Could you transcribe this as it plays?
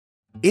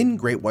In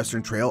Great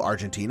Western Trail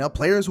Argentina,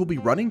 players will be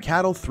running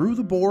cattle through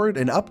the board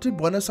and up to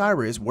Buenos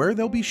Aires, where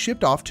they'll be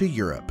shipped off to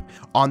Europe.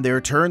 On their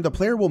turn, the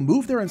player will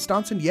move their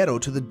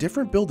installment to the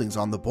different buildings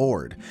on the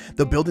board.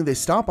 The building they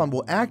stop on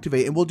will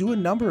activate and will do a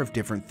number of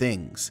different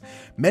things.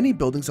 Many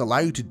buildings allow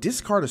you to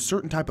discard a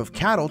certain type of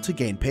cattle to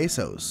gain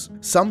pesos.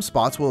 Some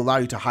spots will allow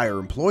you to hire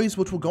employees,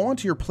 which will go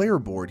onto your player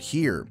board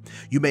here.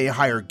 You may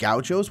hire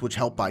gauchos, which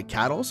help buy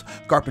cattle,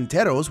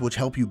 carpinteros, which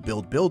help you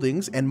build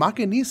buildings, and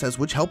maquinistas,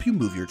 which help you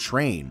move your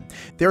train.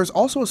 There is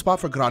also a spot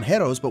for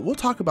granjeros, but we'll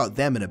talk about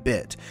them in a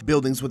bit.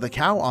 Buildings with a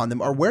cow on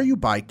them are where you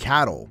buy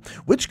cattle.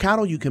 Which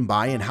cattle you can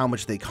buy and how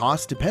much they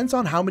cost depends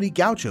on how many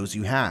gauchos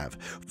you have.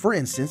 For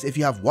instance, if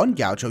you have one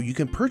gaucho, you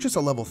can purchase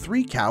a level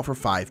 3 cow for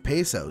 5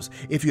 pesos.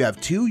 If you have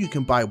 2, you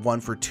can buy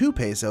 1 for 2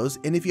 pesos,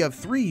 and if you have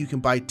 3, you can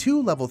buy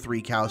 2 level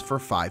 3 cows for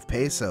 5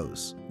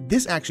 pesos.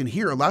 This action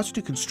here allows you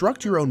to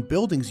construct your own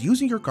buildings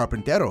using your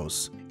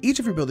carpinteros. Each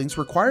of your buildings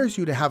requires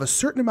you to have a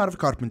certain amount of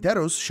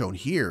carpinteros shown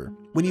here.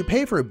 When you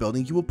pay for a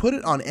building, you will put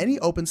it on any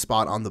open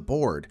spot on the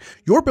board.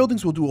 Your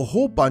buildings will do a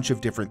whole bunch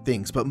of different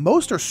things, but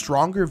most are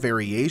stronger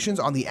variations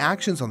on the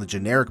actions on the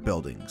generic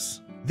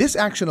buildings. This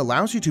action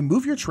allows you to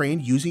move your train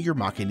using your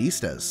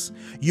maquinistas.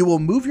 You will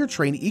move your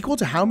train equal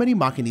to how many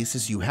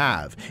maquinistas you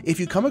have. If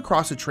you come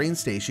across a train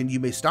station, you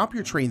may stop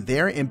your train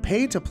there and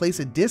pay to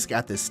place a disc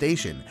at this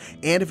station.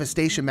 And if a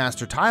station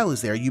master tile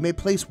is there, you may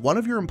place one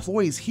of your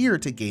employees here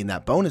to gain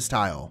that bonus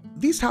tile.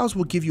 These tiles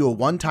will give you a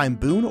one-time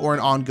boon or an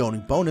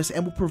ongoing bonus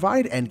and will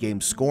provide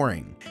endgame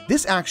scoring.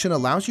 This action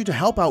allows you to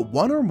help out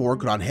one or more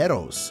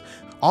granjeros.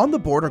 On the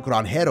board are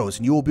granjeros,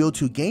 and you will be able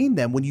to gain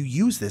them when you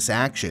use this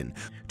action.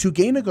 To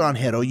gain a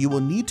granjero, you will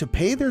need to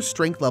pay their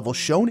strength level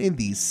shown in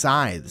these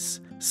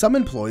scythes. Some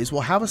employees will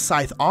have a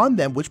scythe on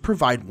them which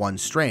provide 1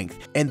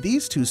 strength, and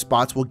these 2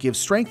 spots will give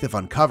strength if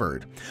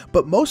uncovered.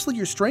 But mostly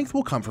your strength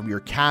will come from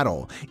your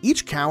cattle.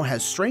 Each cow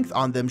has strength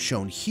on them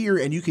shown here,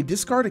 and you can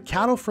discard a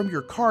cattle from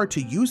your card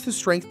to use the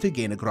strength to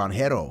gain a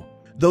granjero.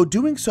 Though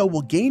doing so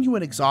will gain you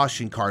an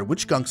exhaustion card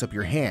which gunks up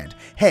your hand.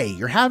 Hey,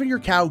 you're having your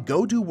cow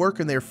go do work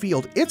in their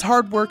field, it's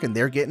hard work and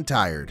they're getting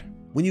tired.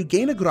 When you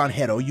gain a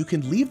granjero, you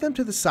can leave them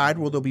to the side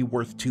where they'll be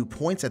worth 2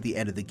 points at the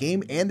end of the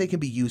game and they can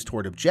be used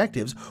toward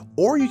objectives,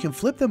 or you can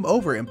flip them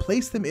over and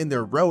place them in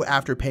their row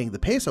after paying the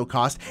peso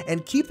cost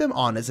and keep them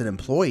on as an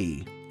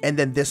employee. And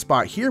then this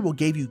spot here will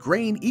give you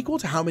grain equal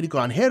to how many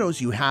granjeros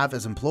you have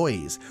as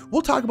employees.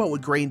 We'll talk about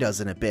what grain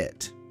does in a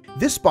bit.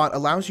 This spot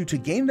allows you to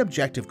gain an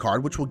objective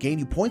card which will gain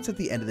you points at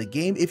the end of the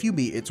game if you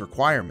meet its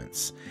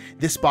requirements.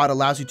 This spot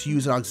allows you to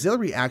use an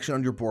auxiliary action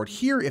on your board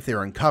here if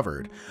they're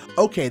uncovered.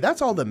 Okay,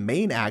 that's all the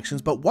main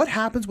actions, but what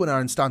happens when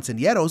our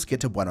instanciados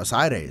get to Buenos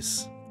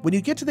Aires? When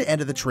you get to the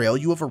end of the trail,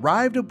 you have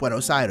arrived at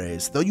Buenos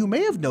Aires, though you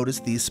may have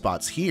noticed these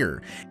spots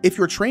here. If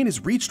your train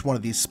has reached one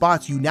of these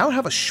spots, you now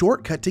have a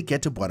shortcut to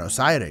get to Buenos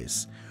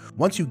Aires.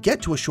 Once you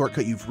get to a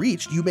shortcut you've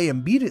reached, you may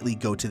immediately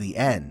go to the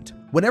end.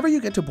 Whenever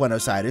you get to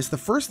Buenos Aires, the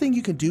first thing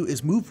you can do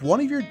is move one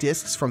of your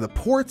discs from the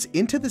ports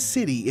into the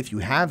city if you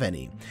have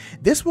any.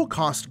 This will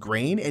cost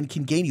grain and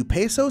can gain you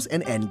pesos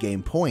and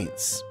endgame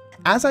points.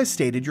 As I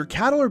stated, your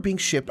cattle are being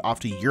shipped off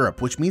to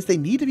Europe, which means they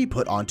need to be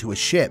put onto a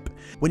ship.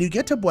 When you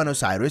get to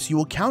Buenos Aires, you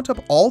will count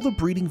up all the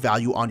breeding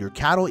value on your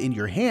cattle in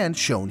your hand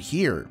shown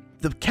here.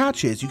 The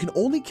catch is you can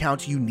only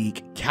count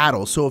unique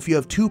cattle, so if you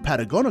have 2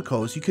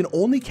 Patagonicos, you can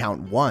only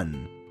count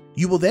 1.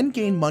 You will then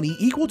gain money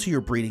equal to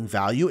your breeding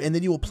value, and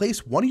then you will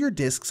place one of your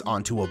discs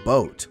onto a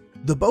boat.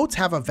 The boats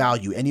have a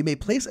value, and you may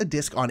place a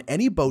disc on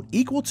any boat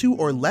equal to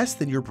or less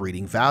than your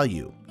breeding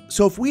value.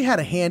 So if we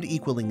had a hand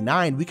equaling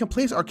 9, we can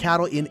place our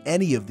cattle in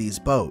any of these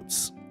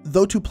boats.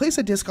 Though to place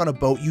a disc on a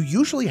boat, you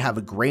usually have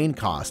a grain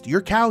cost.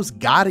 Your cows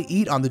gotta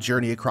eat on the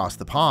journey across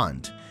the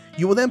pond.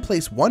 You will then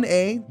place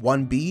 1A,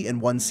 1B,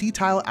 and 1C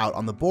tile out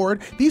on the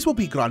board. These will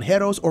be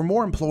granjeros or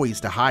more employees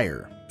to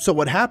hire. So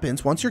what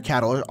happens once your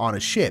cattle are on a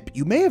ship?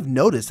 You may have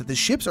noticed that the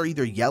ships are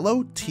either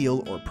yellow,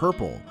 teal, or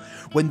purple.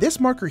 When this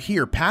marker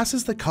here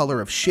passes the color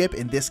of ship,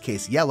 in this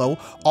case yellow,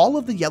 all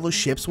of the yellow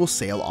ships will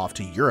sail off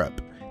to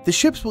Europe. The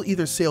ships will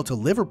either sail to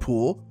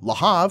Liverpool, Le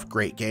Havre,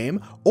 great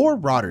game, or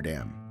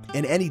Rotterdam.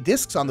 And any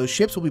discs on those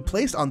ships will be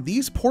placed on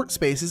these port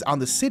spaces on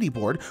the city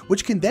board,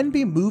 which can then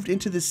be moved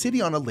into the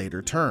city on a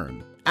later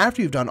turn.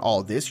 After you've done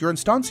all this, your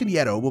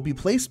instanciero will be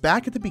placed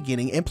back at the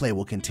beginning and play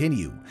will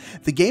continue.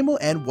 The game will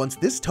end once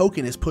this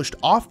token is pushed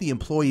off the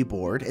employee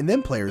board, and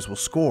then players will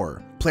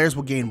score. Players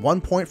will gain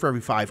 1 point for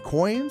every 5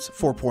 coins,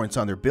 4 points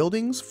on their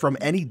buildings, from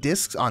any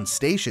discs on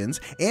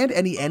stations, and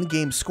any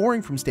endgame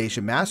scoring from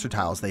station master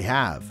tiles they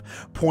have.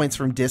 Points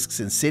from discs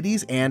in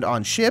cities and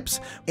on ships,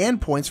 and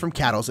points from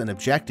cattle and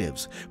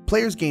objectives.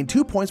 Players gain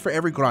 2 points for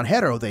every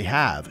granjero they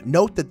have.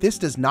 Note that this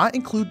does not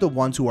include the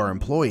ones who are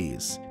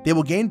employees. They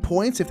will gain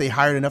points if they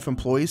hired enough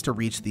employees to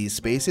reach these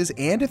spaces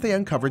and if they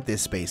uncovered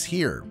this space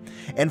here.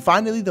 And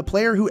finally, the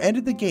player who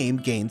ended the game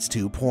gains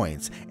 2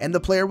 points, and the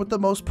player with the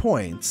most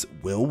points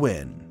will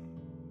win.